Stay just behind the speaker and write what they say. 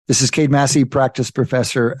This is Cade Massey, practice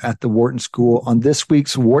professor at the Wharton School. On this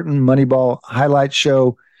week's Wharton Moneyball Highlight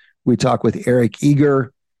Show, we talk with Eric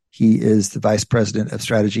Eager. He is the vice president of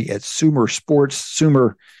strategy at Sumer Sports.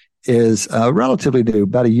 Sumer is relatively new,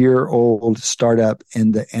 about a year-old startup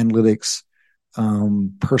in the analytics,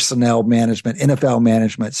 personnel management, NFL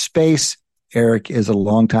management space. Eric is a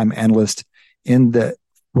longtime analyst in the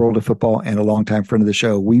world of football and a longtime friend of the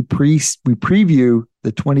show. We preview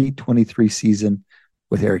the 2023 season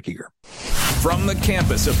with Eric Eager. From the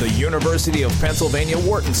campus of the University of Pennsylvania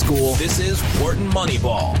Wharton School, this is Wharton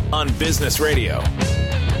Moneyball on Business Radio.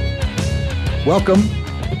 Welcome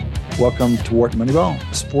to Wharton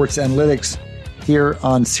Moneyball, sports analytics here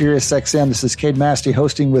on SiriusXM. This is Cade Massey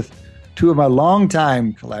hosting with two of my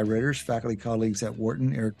longtime collaborators, faculty colleagues at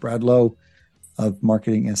Wharton, Eric Bradlow of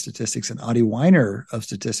Marketing and Statistics and Adi Weiner of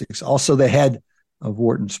Statistics, also the head of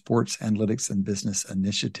Wharton Sports Analytics and Business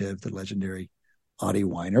Initiative, the legendary Adi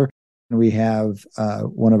Weiner. And we have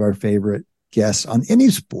one of our favorite guests on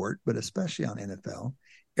any sport, but especially on NFL.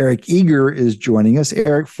 Eric Eager is joining us.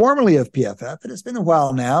 Eric, formerly of PFF, and it's been a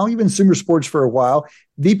while now, even Sumer Sports for a while,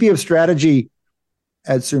 VP of Strategy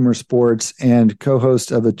at Sumer Sports and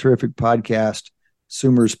co-host of a terrific podcast,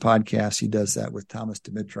 Sumer's Podcast. He does that with Thomas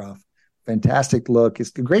Dimitrov. Fantastic look.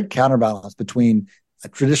 It's a great counterbalance between a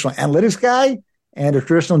traditional analytics guy and a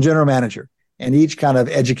traditional general manager, and each kind of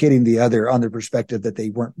educating the other on the perspective that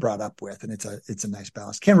they weren't brought up with. And it's a nice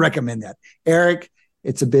balance. Can recommend that. Eric,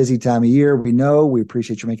 it's a busy time of year. We know. We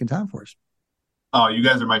appreciate you making time for us. Oh, you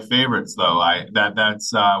guys are my favorites, though.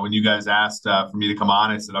 That's when you guys asked for me to come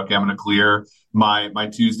on, I said, okay, I'm going to clear my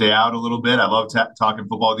Tuesday out a little bit. I love talking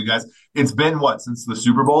football with you guys. It's been since the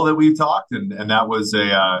Super Bowl that we've talked, and that was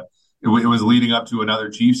it was leading up to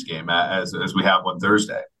another Chiefs game as we have one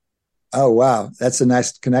Thursday. Oh, wow. That's a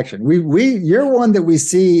nice connection. You're one that we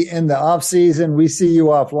see in the off season. We see you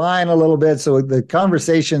offline a little bit. So the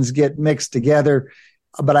conversations get mixed together,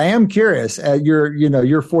 but I am curious,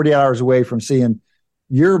 you're 40 hours away from seeing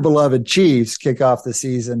your beloved Chiefs kick off the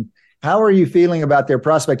season. How are you feeling about their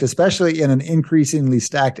prospect, especially in an increasingly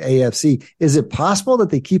stacked AFC? Is it possible that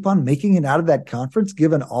they keep on making it out of that conference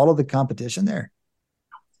given all of the competition there?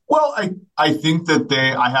 Well, I think that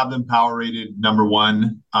I have them power rated number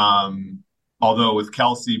one. Although with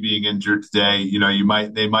Kelsey being injured today,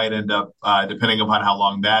 they might end up, depending upon how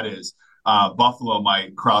long that is, Buffalo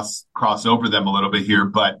might cross over them a little bit here.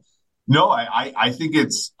 But no, I think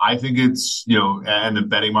it's, and the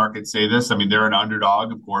betting markets say this. I mean, they're an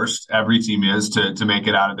underdog, of course. Every team is to make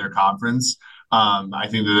it out of their conference. I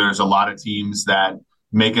think that there's a lot of teams that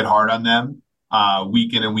make it hard on them.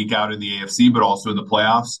 Week in and week out in the AFC, but also in the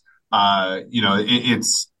playoffs.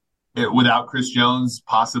 Without Chris Jones,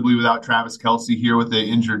 possibly without Travis Kelsey here with the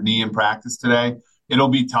injured knee in practice today, it'll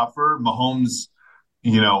be tougher. Mahomes,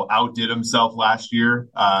 outdid himself last year,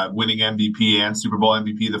 winning MVP and Super Bowl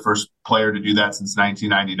MVP, the first player to do that since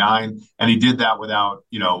 1999. And he did that without,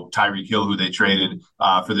 Tyreek Hill, who they traded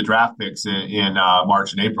for the draft picks in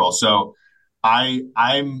March and April. So I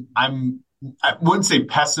wouldn't say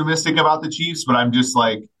pessimistic about the Chiefs, but I'm just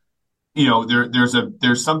like,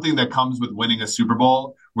 there's something that comes with winning a Super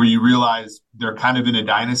Bowl where you realize they're kind of in a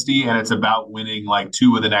dynasty and it's about winning like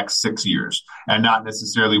 2 of the next 6 years and not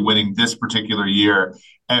necessarily winning this particular year.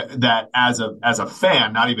 That as a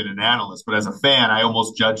fan, not even an analyst, but as a fan, I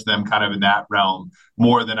almost judge them kind of in that realm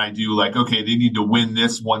more than I do like, okay, they need to win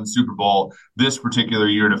this one Super Bowl this particular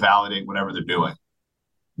year to validate whatever they're doing.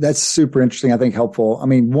 That's super interesting. I think helpful. I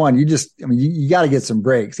mean, one, you got to get some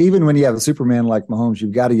breaks. Even when you have a Superman like Mahomes,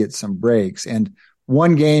 you've got to get some breaks. And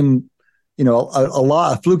one game,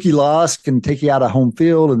 a fluky loss can take you out of home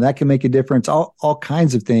field, and that can make a difference. All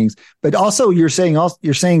kinds of things. But also, you're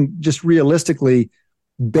saying just realistically,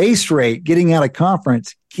 base rate getting out of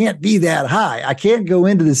conference can't be that high. I can't go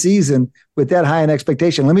into the season with that high an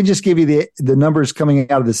expectation. Let me just give you the numbers coming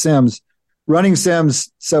out of the Sims. Running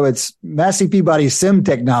Sims, so it's Massey Peabody sim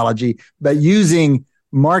technology, but using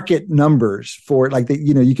market numbers for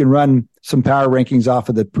you can run some power rankings off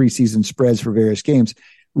of the preseason spreads for various games.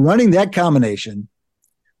 Running that combination,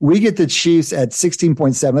 we get the Chiefs at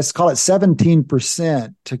 16.7. Let's call it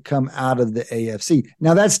 17% to come out of the AFC.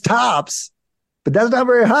 Now that's tops, but that's not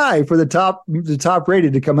very high for the top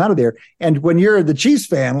rated to come out of there. And when you're the Chiefs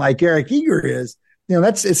fan, like Eric Eager is,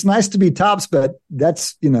 it's nice to be tops, but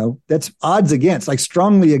that's odds against, like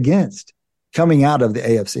strongly against coming out of the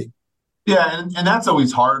AFC. Yeah. And that's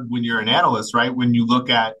always hard when you're an analyst, right? When you look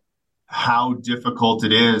at how difficult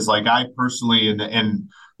it is. Like I personally, and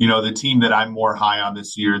the team that I'm more high on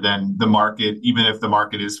this year than the market, even if the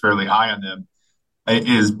market is fairly high on them,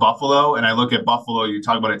 is Buffalo. And I look at Buffalo, you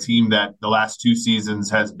talk about a team that the last 2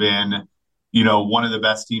 seasons has been, one of the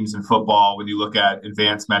best teams in football. When you look at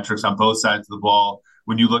advanced metrics on both sides of the ball,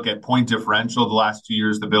 when you look at point differential, the last 2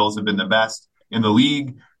 years, the Bills have been the best in the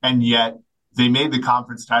league. And yet they made the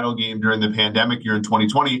conference title game during the pandemic year in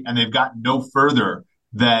 2020, and they've gotten no further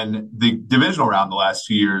than the divisional round the last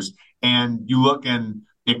 2 years. And you look, and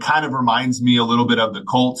it kind of reminds me a little bit of the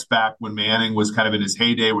Colts back when Manning was kind of in his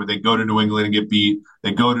heyday, where they go to New England and get beat.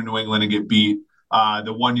 They go to New England and get beat.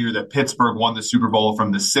 The one year that Pittsburgh won the Super Bowl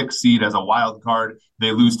from the 6th seed as a wild card,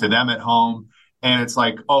 they lose to them at home. And it's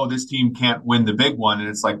like, oh, this team can't win the big one. And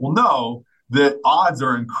it's like, well, no, the odds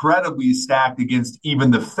are incredibly stacked against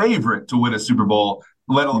even the favorite to win a Super Bowl,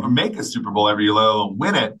 let alone make a Super Bowl every year, let alone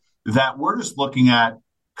win it, that we're just looking at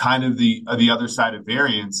kind of the other side of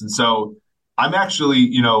variance. And so I'm actually,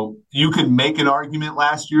 you could make an argument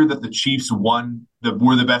last year that the Chiefs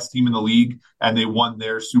were the best team in the league and they won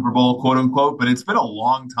their Super Bowl, quote unquote, but it's been a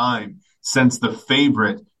long time since the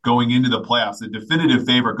favorite going into the playoffs, the definitive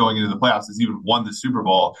favorite going into the playoffs, has even won the Super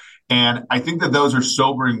Bowl. And I think that those are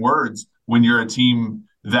sobering words when you're a team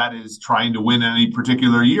that is trying to win any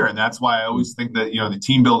particular year. And that's why I always think that, the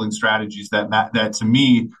team building strategies that to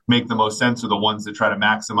me make the most sense are the ones that try to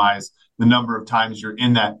maximize the number of times you're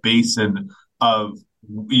in that basin of,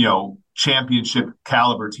 championship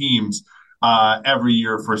caliber teams every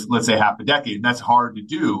year for, let's say, half a decade. And that's hard to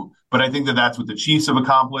do. But I think that that's what the Chiefs have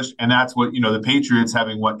accomplished. And that's what, the Patriots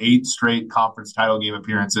having 8 straight conference title game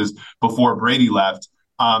appearances before Brady left.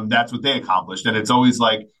 That's what they accomplished. And it's always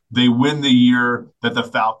like they win the year that the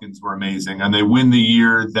Falcons were amazing, and they win the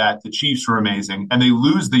year that the Chiefs were amazing, and they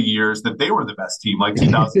lose the years that they were the best team, like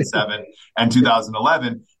 2007 and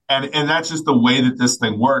 2011. And that's just the way that this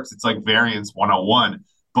thing works. It's like variance 101.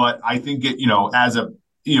 But I think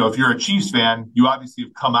if you're a Chiefs fan, you obviously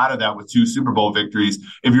have come out of that with 2 Super Bowl victories.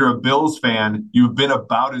 If you're a Bills fan, you've been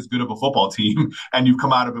about as good of a football team and you've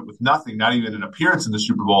come out of it with nothing, not even an appearance in the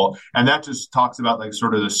Super Bowl. And that just talks about like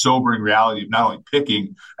sort of the sobering reality of not only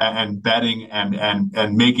picking and betting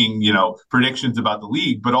and making, predictions about the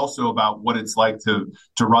league, but also about what it's like to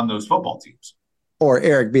run those football teams. Or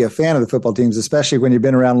Eric, be a fan of the football teams, especially when you've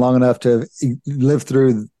been around long enough to live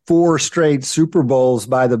through 4 straight Super Bowls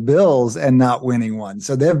by the Bills and not winning one.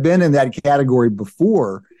 So they've been in that category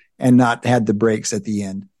before and not had the breaks at the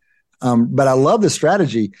end. But I love the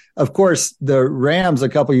strategy. Of course, the Rams a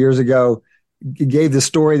couple of years ago gave the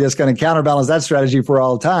story that's going to counterbalance that strategy for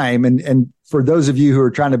all time. And for those of you who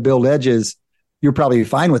are trying to build edges, you're probably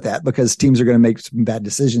fine with that because teams are going to make some bad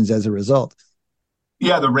decisions as a result.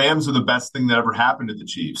 Yeah, the Rams are the best thing that ever happened to the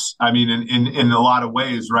Chiefs. I mean, in a lot of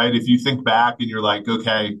ways, right? If you think back and you're like,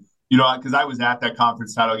 okay, because I was at that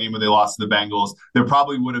conference title game when they lost to the Bengals, there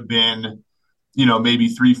probably would have been, maybe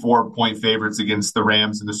 3-4 point favorites against the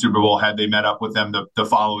Rams in the Super Bowl had they met up with them the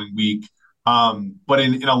following week. But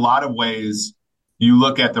in a lot of ways, you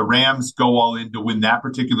look at the Rams go all in to win that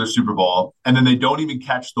particular Super Bowl, and then they don't even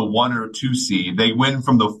catch the 1 or 2 seed. They win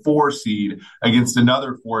from the 4 seed against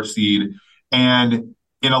another 4 seed. And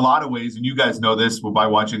in a lot of ways, and you guys know this by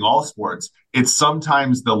watching all sports, it's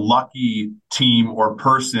sometimes the lucky team or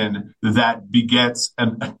person that begets a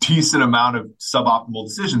decent amount of suboptimal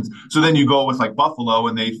decisions. So then you go with like Buffalo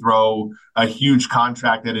and they throw a huge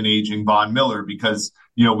contract at an aging Von Miller because,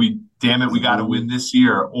 we got to win this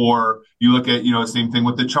year. Or you look at, same thing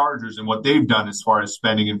with the Chargers and what they've done as far as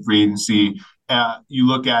spending in free agency. You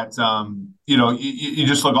look at, you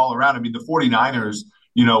just look all around. I mean, the 49ers,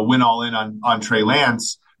 went all in on Trey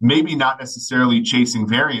Lance, maybe not necessarily chasing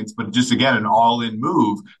variance, but just, again, an all-in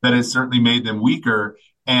move that has certainly made them weaker.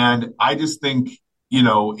 And I just think,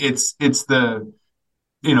 it's the,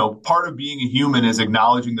 part of being a human is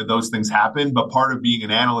acknowledging that those things happen, but part of being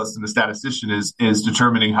an analyst and a statistician is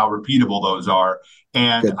determining how repeatable those are.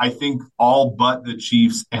 And good. I think all but the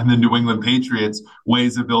Chiefs and the New England Patriots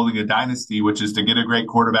ways of building a dynasty, which is to get a great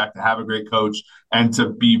quarterback, to have a great coach, and to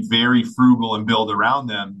be very frugal and build around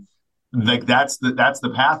them. Like that's the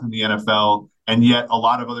path in the NFL. And yet a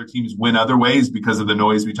lot of other teams win other ways because of the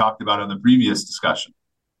noise we talked about in the previous discussion.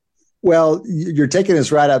 Well, you're taking us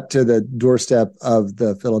right up to the doorstep of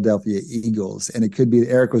the Philadelphia Eagles. And it could be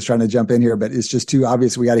Eric was trying to jump in here, but it's just too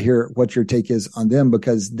obvious. We got to hear what your take is on them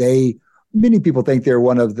because many people think they're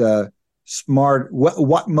one of the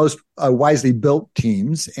most wisely built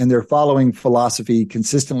teams, and they're following philosophy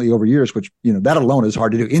consistently over years, which, that alone is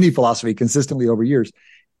hard to do, any philosophy consistently over years.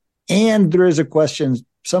 And there is a question,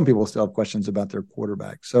 some people still have questions about their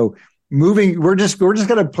quarterback. So we're just going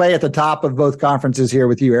to play at the top of both conferences here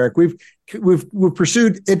with you, Eric. We've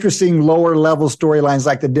pursued interesting lower level storylines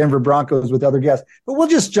like the Denver Broncos with other guests, but we'll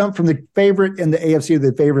just jump from the favorite in the AFC to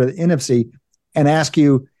the favorite of the NFC and ask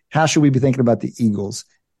you, how should we be thinking about the Eagles,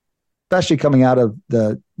 especially coming out of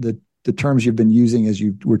the terms you've been using as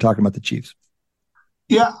you were talking about the Chiefs?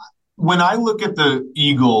 Yeah. When I look at the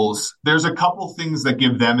Eagles, there's a couple things that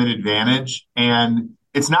give them an advantage, and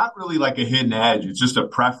it's not really like a hidden edge. It's just a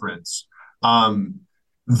preference.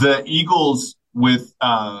 The Eagles with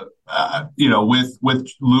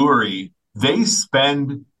Lurie, they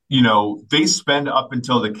spend up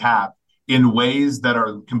until the cap in ways that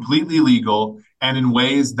are completely legal and in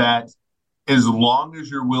ways that, as long as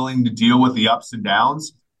you're willing to deal with the ups and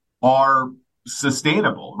downs, are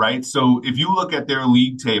sustainable, right? So if you look at their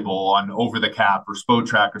league table on Over the Cap or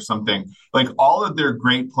Spotrac or something, like all of their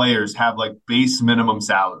great players have like base minimum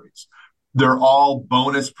salaries. They're all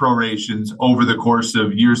bonus prorations over the course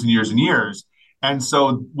of years and years and years. And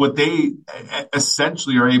so what they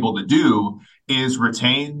essentially are able to do is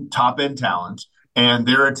retain top end talent. And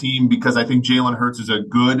they're a team, because I think Jalen Hurts is a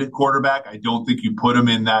good quarterback. I don't think you put him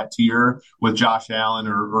in that tier with Josh Allen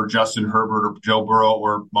or Justin Herbert or Joe Burrow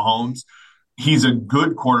or Mahomes. He's a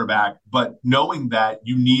good quarterback, but knowing that,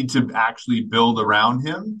 you need to actually build around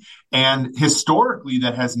him. And historically,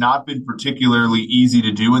 that has not been particularly easy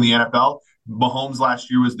to do in the NFL. Mahomes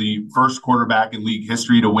last year was the first quarterback in league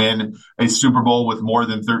history to win a Super Bowl with more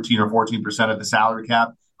than 13 or 14% of the salary cap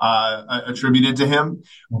attributed to him.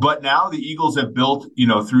 But now the Eagles have built,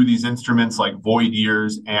 through these instruments like void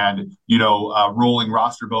years and, rolling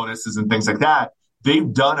roster bonuses and things like that.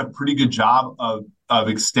 They've done a pretty good job of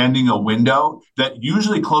extending a window that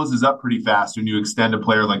usually closes up pretty fast when you extend a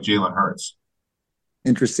player like Jalen Hurts.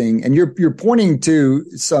 Interesting. And you're pointing to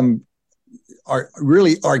some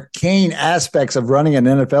really arcane aspects of running an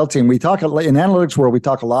NFL team. We talk in analytics world, we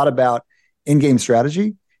talk a lot about in-game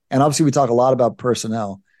strategy, and obviously we talk a lot about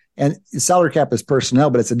personnel. And salary cap is personnel,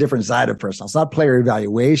 but it's a different side of personnel. It's not player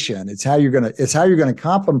evaluation. It's how you're going to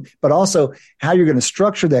comp them, but also how you're going to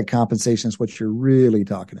structure that compensation is what you're really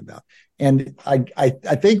talking about. And I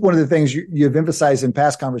think one of the things you've emphasized in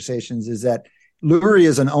past conversations is that Lurie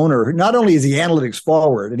is an owner. Not only is he analytics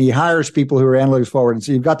forward and he hires people who are analytics forward, and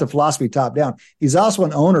so you've got the philosophy top down. He's also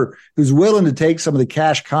an owner who's willing to take some of the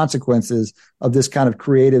cash consequences of this kind of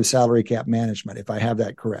creative salary cap management, if I have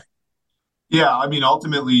that correct. Yeah, I mean,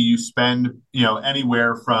 ultimately you spend,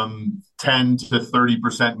 anywhere from 10 to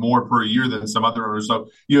 30% more per year than some other owners. So,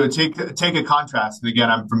 take a contrast. And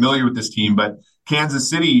again, I'm familiar with this team, but Kansas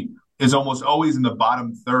City is almost always in the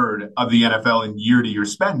bottom third of the NFL in year-to-year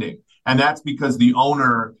spending. And that's because the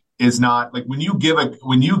owner is not like, when you give a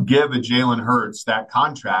Jalen Hurts that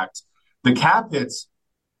contract, the cap hits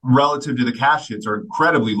relative to the cash hits are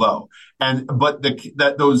incredibly low.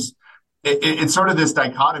 It's sort of this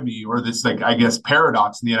dichotomy or this,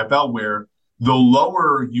 paradox in the NFL where the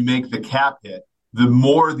lower you make the cap hit, the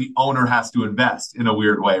more the owner has to invest in a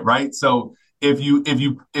weird way, right? So if you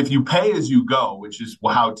pay as you go, which is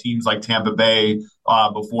how teams like Tampa Bay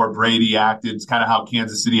before Brady acted, it's kind of how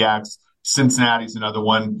Kansas City acts. Cincinnati's another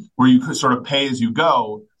one where you could sort of pay as you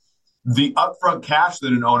go. The upfront cash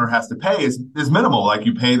that an owner has to pay is minimal. Like,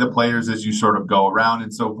 you pay the players as you sort of go around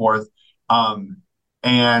and so forth.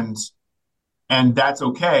 And that's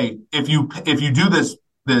okay. If you do this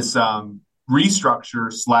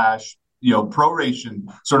restructure / proration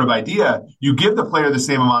sort of idea, you give the player the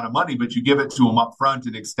same amount of money, but you give it to them up front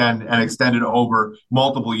and extend it over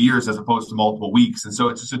multiple years as opposed to multiple weeks. And so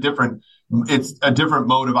it's just a different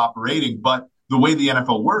mode of operating. But the way the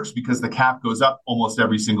NFL works, because the cap goes up almost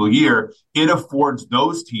every single year, it affords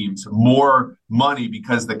those teams more money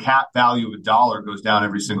because the cap value of a dollar goes down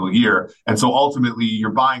every single year. And so ultimately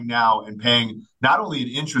you're buying now and paying not only an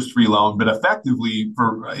interest-free loan, but effectively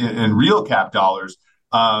in real cap dollars,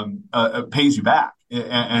 pays you back.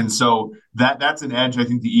 And so that's an edge I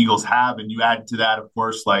think the Eagles have. And you add to that, of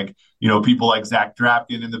course, people like Zach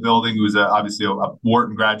Drapkin in the building, who's obviously a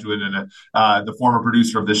Wharton graduate and the former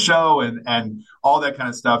producer of the show, and all that kind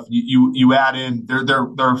of stuff. You add in,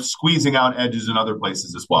 they're squeezing out edges in other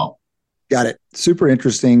places as well. Got it. Super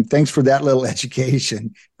interesting. Thanks for that little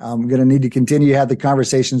education. I'm going to need to continue to have the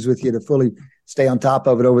conversations with you to fully stay on top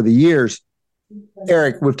of it over the years.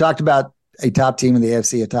 Eric, we've talked about a top team in the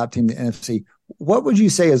AFC, a top team in the NFC. What would you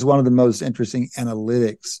say is one of the most interesting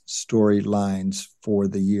analytics storylines for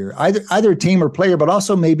the year? Either team or player, but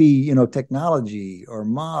also maybe, technology or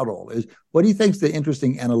model. What do you think the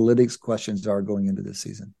interesting analytics questions are going into this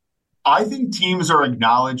season? I think teams are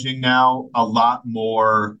acknowledging now a lot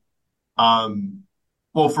more.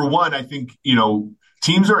 For one, I think,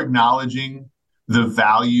 teams are acknowledging the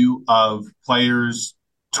value of players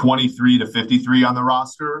 23 to 53 on the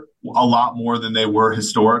roster a lot more than they were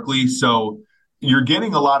historically. So you're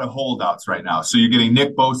getting a lot of holdouts right now. So you're getting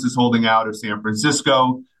Nick Bosa's holding out of San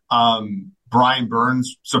Francisco, Brian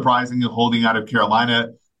Burns surprisingly holding out of Carolina,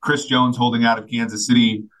 Chris Jones holding out of Kansas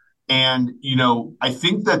City. And, I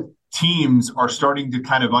think that teams are starting to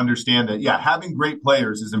kind of understand that, having great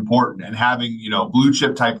players is important, and having, blue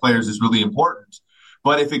chip type players is really important.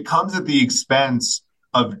 But if it comes at the expense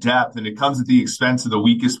of depth and it comes at the expense of the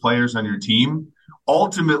weakest players on your team,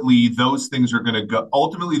 ultimately those things are going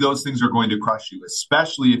to crush you,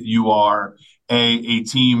 especially if you are a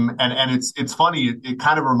team. And it's funny. It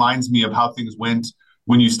kind of reminds me of how things went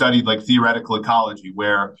when you studied like theoretical ecology,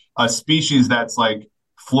 where a species that's like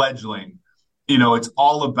fledgling, it's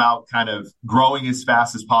all about kind of growing as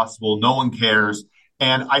fast as possible. No one cares.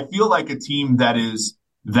 And I feel like a team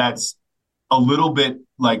that's a little bit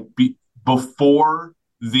like before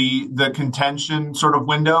the contention sort of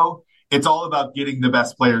window, it's all about getting the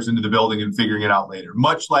best players into the building and figuring it out later.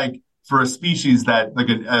 Much like for a species that, like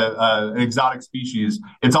an exotic species,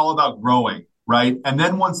 it's all about growing, right? And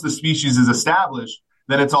then once the species is established,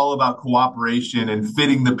 then it's all about cooperation and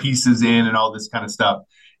fitting the pieces in and all this kind of stuff.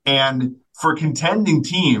 And for contending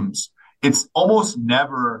teams, it's almost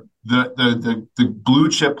never the blue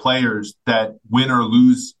chip players that win or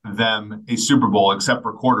lose them a Super Bowl, except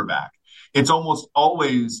for quarterback. It's almost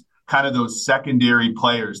always kind of those secondary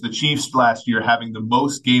players. The Chiefs last year having the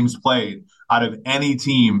most games played out of any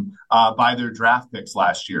team by their draft picks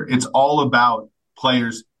last year. It's all about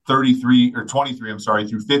players 23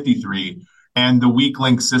 through 53, and the weak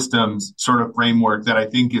link systems sort of framework that I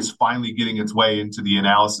think is finally getting its way into the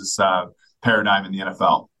analysis paradigm in the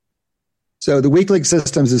NFL. So the weak link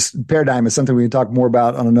systems paradigm is something we can talk more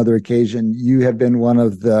about on another occasion. You have been one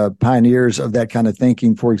of the pioneers of that kind of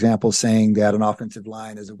thinking, for example, saying that an offensive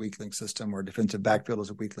line is a weak link system or a defensive backfield is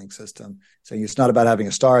a weak link system, saying it's not about having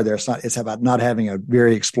a star there. It's about not having a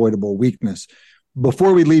very exploitable weakness.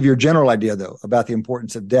 Before we leave your general idea, though, about the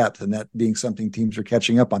importance of depth and that being something teams are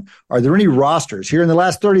catching up on, are there any rosters here in the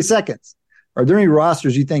last 30 seconds? Are there any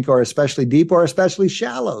rosters you think are especially deep or especially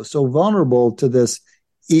shallow, so vulnerable to this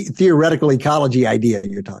theoretical ecology idea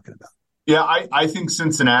you're talking about? Yeah, I think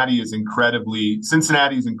Cincinnati is incredibly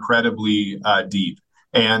deep,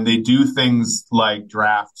 and they do things like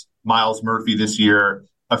draft Myles Murphy this year,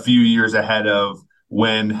 a few years ahead of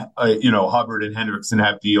when Hubbard and Hendrickson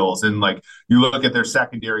have deals. And like you look at their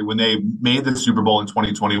secondary, when they made the Super Bowl in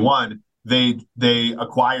 2021, they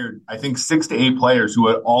acquired, I think, 6 to 8 players who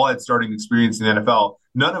had starting experience in the NFL,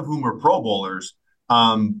 none of whom were Pro Bowlers.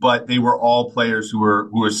 But they were all players who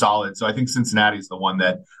were solid. So I think Cincinnati is the one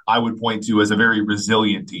that I would point to as a very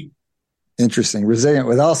resilient team. Interesting. Resilient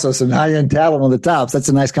with also some high-end talent on the tops. That's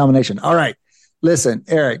a nice combination. All right. Listen,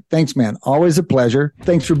 Eric, thanks, man. Always a pleasure.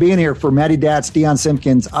 Thanks for being here. For Matty Datz, Deion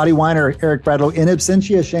Simpkins, Adi Weiner, Eric Bradlow, in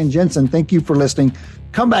absentia, Shane Jensen, thank you for listening.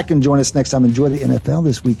 Come back and join us next time. Enjoy the NFL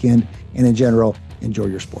this weekend, and in general, enjoy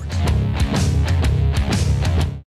your sports.